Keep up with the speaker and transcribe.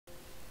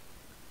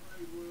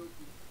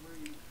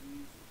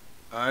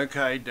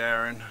Okay,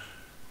 Darren.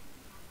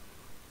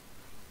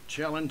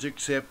 Challenge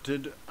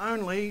accepted.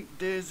 Only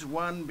there's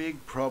one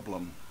big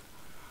problem.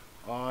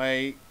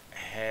 I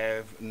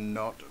have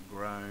not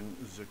grown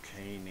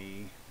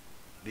zucchini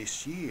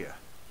this year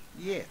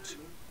yet.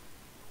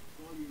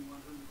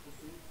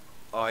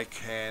 I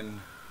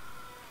can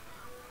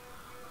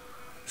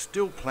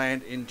still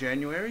plant in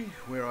January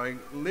where I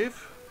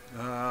live,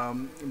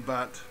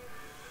 but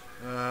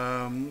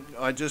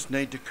I just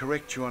need to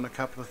correct you on a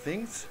couple of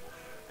things.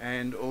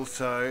 And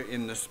also,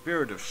 in the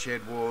spirit of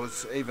Shed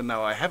Wars, even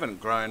though I haven't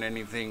grown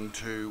anything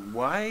to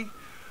weigh,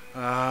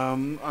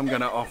 I'm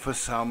going to offer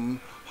some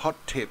hot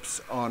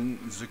tips on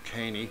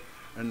zucchini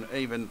and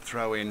even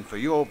throw in, for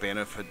your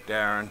benefit,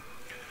 Darren,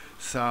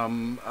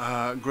 some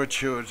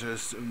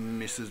gratuitous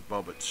Mrs.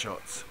 Bobbitt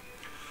shots.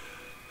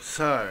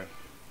 So,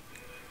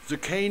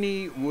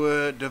 zucchini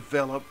were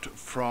developed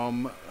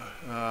from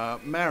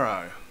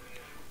marrow.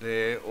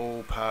 They're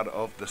all part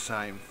of the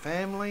same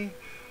family,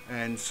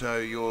 and so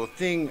your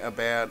thing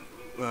about,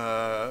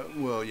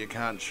 well, you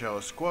can't show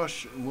a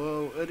squash,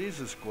 well, it is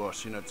a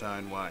squash in its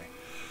own way.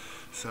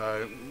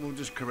 So we'll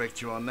just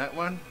correct you on that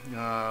one.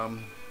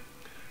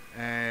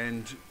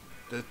 And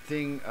the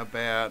thing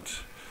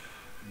about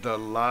the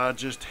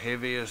largest,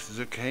 heaviest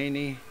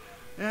zucchini,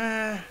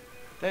 that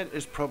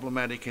is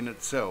problematic in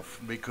itself,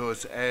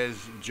 because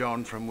as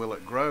John from Will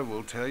It Grow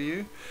will tell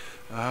you,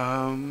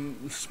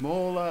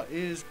 smaller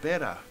is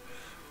better.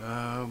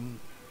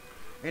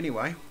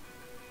 Anyway,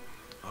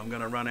 I'm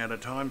going to run out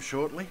of time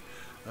shortly,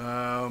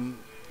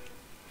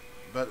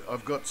 but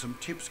I've got some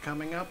tips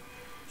coming up.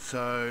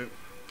 So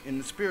in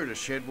the spirit of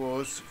Shed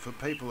Wars, for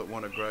people that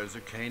want to grow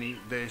zucchini,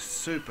 they're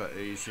super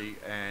easy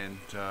and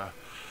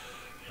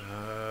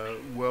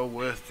well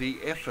worth the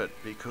effort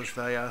because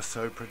they are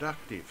so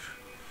productive.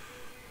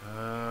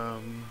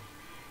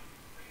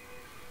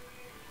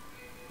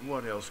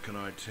 What else can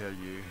I tell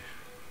you?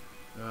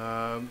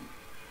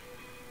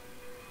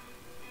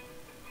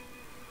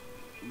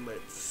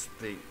 Let's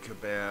think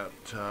about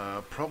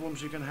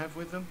problems you can have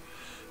with them.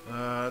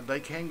 They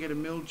can get a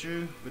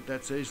mildew, but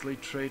that's easily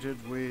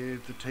treated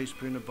with a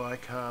teaspoon of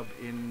bicarb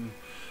in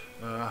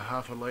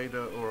half a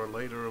litre or a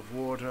litre of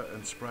water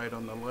and sprayed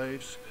on the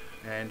leaves,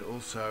 and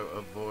also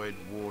avoid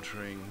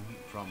watering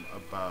from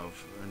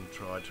above and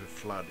try to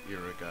flood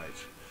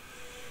irrigate.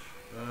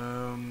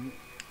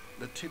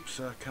 The tips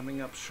are coming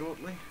up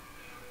shortly,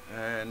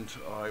 and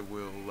I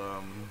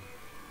will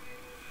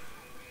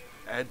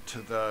add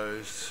to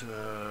those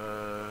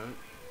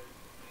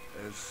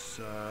as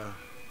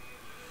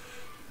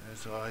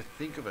I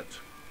think of it.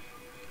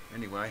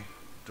 Anyway,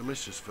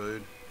 delicious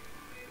food,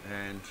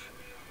 and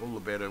all the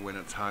better when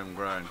it's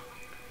homegrown.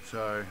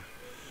 So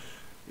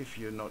if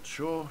you're not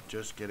sure,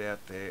 just get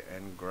out there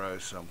and grow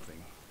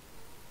something.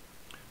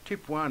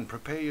 Tip 1,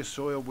 prepare your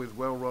soil with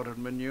well-rotted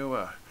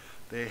manure.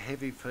 They're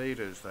heavy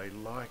feeders, they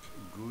like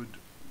good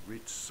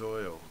rich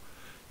soil.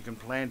 You can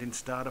plant in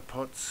starter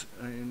pots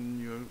in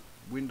your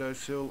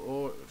windowsill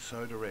or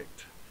sow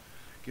direct.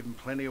 Give them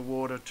plenty of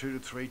water 2 to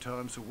 3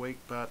 times a week,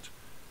 but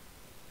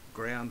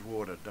ground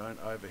water, don't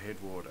overhead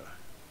water.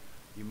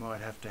 You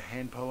might have to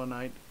hand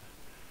pollinate,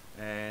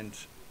 and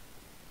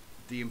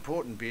the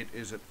important bit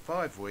is at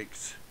 5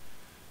 weeks,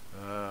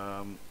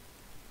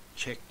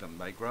 check them.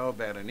 They grow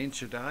about an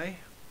inch a day,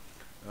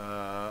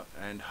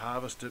 and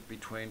harvest it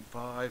between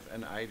 5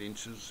 and 8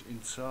 inches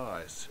in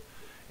size.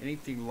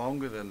 Anything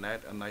longer than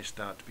that and they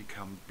start to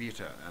become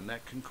bitter, and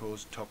that can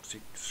cause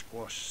toxic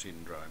squash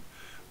syndrome,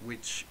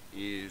 which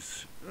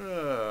is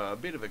a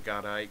bit of a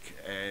gut ache,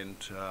 and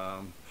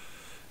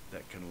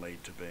that can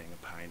lead to being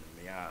a pain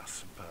in the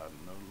ass, pardon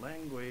the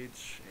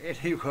language.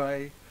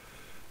 Anyway,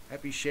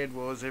 happy Shed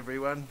Wars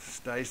everyone,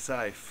 stay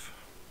safe.